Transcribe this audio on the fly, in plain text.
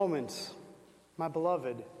Moments, my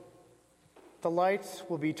beloved, the lights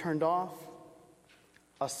will be turned off.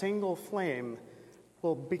 A single flame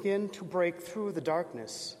will begin to break through the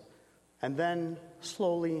darkness, and then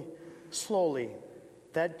slowly,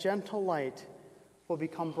 that gentle light will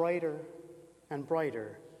become brighter and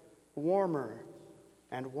brighter, warmer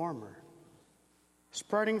and warmer,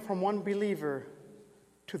 spreading from one believer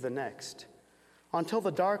to the next, until the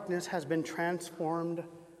darkness has been transformed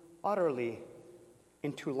utterly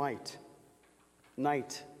into light,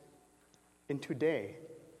 night into day.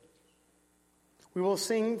 We will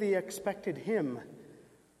sing the expected hymn,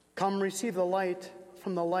 "Come receive the light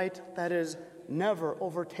from the light that is never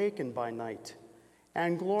overtaken by night,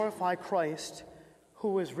 and glorify Christ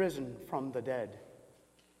who is risen from the dead."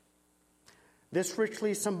 This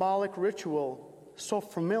richly symbolic ritual, so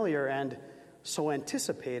familiar and so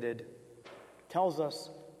anticipated, tells us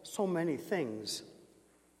so many things.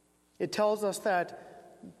 It tells us that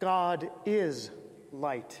God is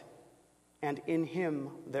light, and in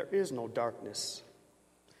him there is no darkness.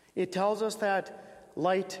 It tells us that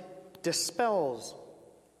light dispels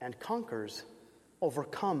and conquers,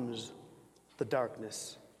 overcomes the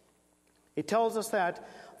darkness. It tells us that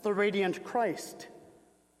the radiant Christ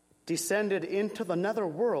descended into the nether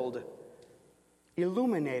world,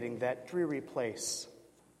 illuminating that dreary place.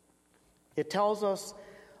 It tells us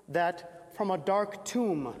that from a dark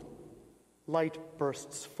tomb, light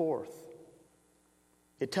bursts forth.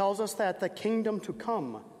 It tells us that the kingdom to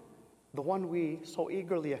come, the one we so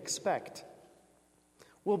eagerly expect,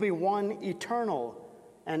 will be one eternal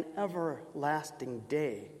and everlasting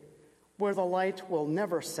day where the light will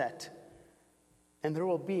never set and there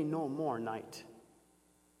will be no more night.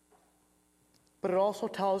 But it also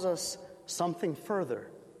tells us something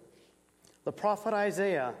further. The prophet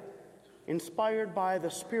Isaiah, inspired by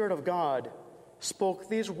the Spirit of God, spoke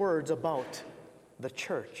these words about the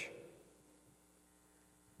church.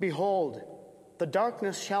 "Behold, the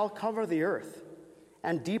darkness shall cover the earth,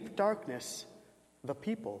 and deep darkness the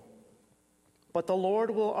people. But the Lord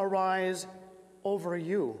will arise over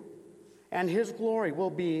you, and his glory will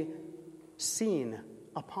be seen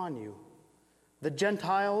upon you. The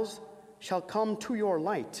Gentiles shall come to your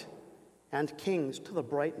light, and kings to the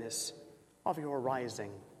brightness of your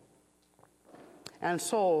rising." And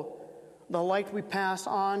so, the light we pass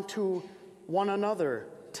on to one another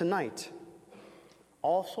tonight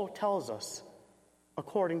also tells us,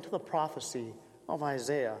 according to the prophecy of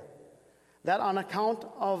Isaiah, that on account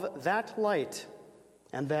of that light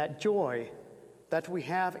and that joy that we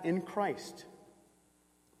have in Christ,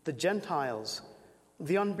 the Gentiles,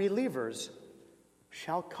 the unbelievers,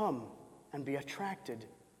 shall come and be attracted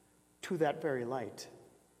to that very light.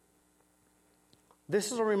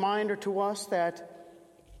 This is a reminder to us that,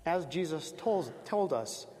 as Jesus told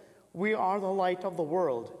us, we are the light of the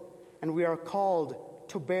world, and we are called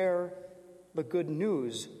to bear the good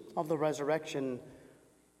news of the resurrection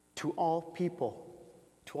to all people,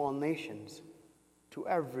 to all nations, to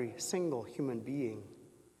every single human being.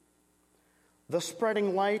 The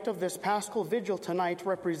spreading light of this Paschal Vigil tonight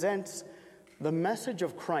represents the message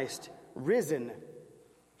of Christ risen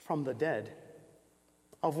from the dead,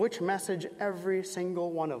 of which message every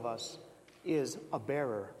single one of us is a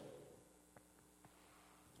bearer.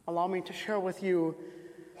 Allow me to share with you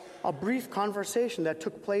a brief conversation that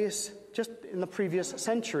took place just in the previous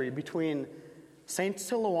century between Saint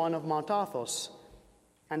Silouan of Mount Athos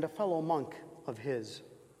and a fellow monk of his.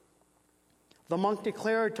 The monk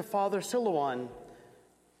declared to Father Silouan,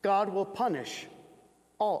 "God will punish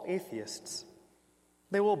all atheists.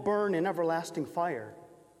 They will burn in everlasting fire."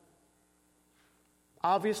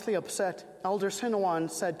 Obviously upset, Elder Silouan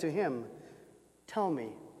said to him, "Tell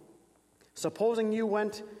me, supposing you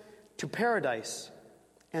went to paradise,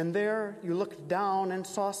 and there you looked down and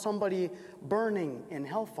saw somebody burning in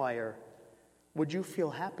hellfire, would you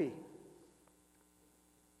feel happy?"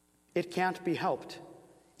 "It can't be helped.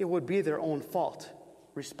 It would be their own fault,"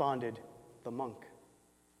 responded the monk.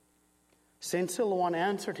 Saint Silouan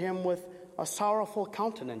answered him with a sorrowful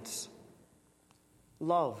countenance.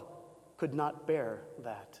 Love could not bear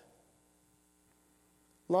that.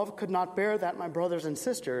 Love could not bear that, my brothers and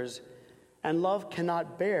sisters, and love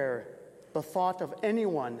cannot bear the thought of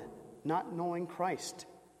anyone not knowing Christ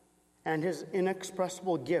and his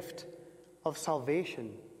inexpressible gift of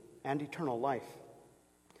salvation and eternal life.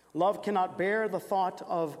 Love cannot bear the thought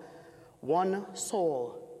of one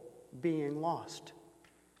soul being lost.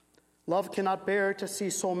 Love cannot bear to see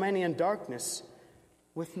so many in darkness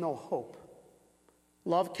with no hope.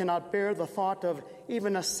 Love cannot bear the thought of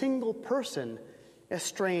even a single person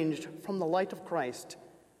estranged from the light of Christ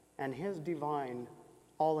and his divine,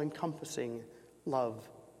 all-encompassing love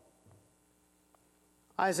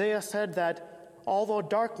Isaiah said that although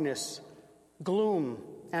darkness, gloom,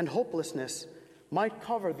 and hopelessness might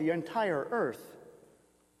cover the entire earth,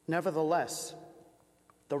 nevertheless,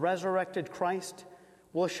 the resurrected Christ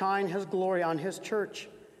will shine his glory on his church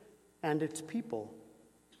and its people,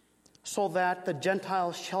 so that the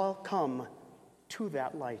Gentiles shall come to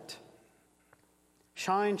that light.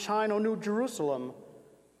 Shine, shine, O New Jerusalem,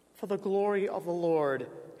 for the glory of the Lord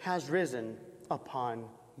has risen upon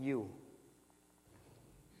you.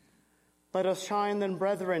 Let us shine then,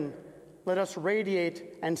 brethren. Let us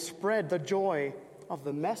radiate and spread the joy of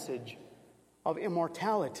the message of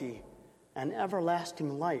immortality and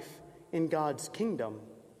everlasting life in God's kingdom.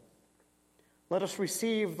 Let us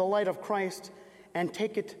receive the light of Christ and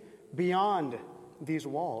take it beyond these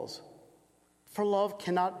walls. For love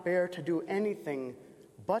cannot bear to do anything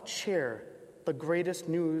but share the greatest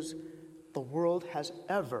news the world has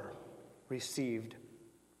ever received,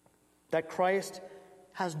 that Christ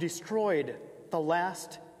has destroyed the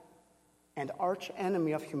last and arch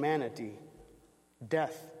enemy of humanity,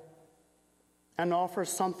 death, and offers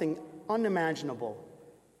something unimaginable,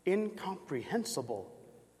 incomprehensible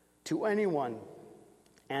to anyone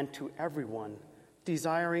and to everyone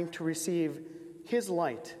desiring to receive his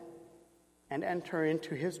light and enter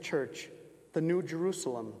into his church, the New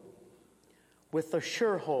Jerusalem, with the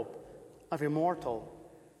sure hope of immortal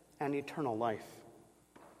and eternal life.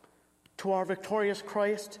 To our victorious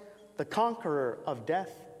Christ, the conqueror of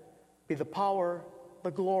death, be the power,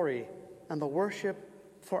 the glory, and the worship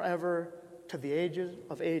forever to the ages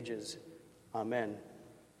of ages. Amen.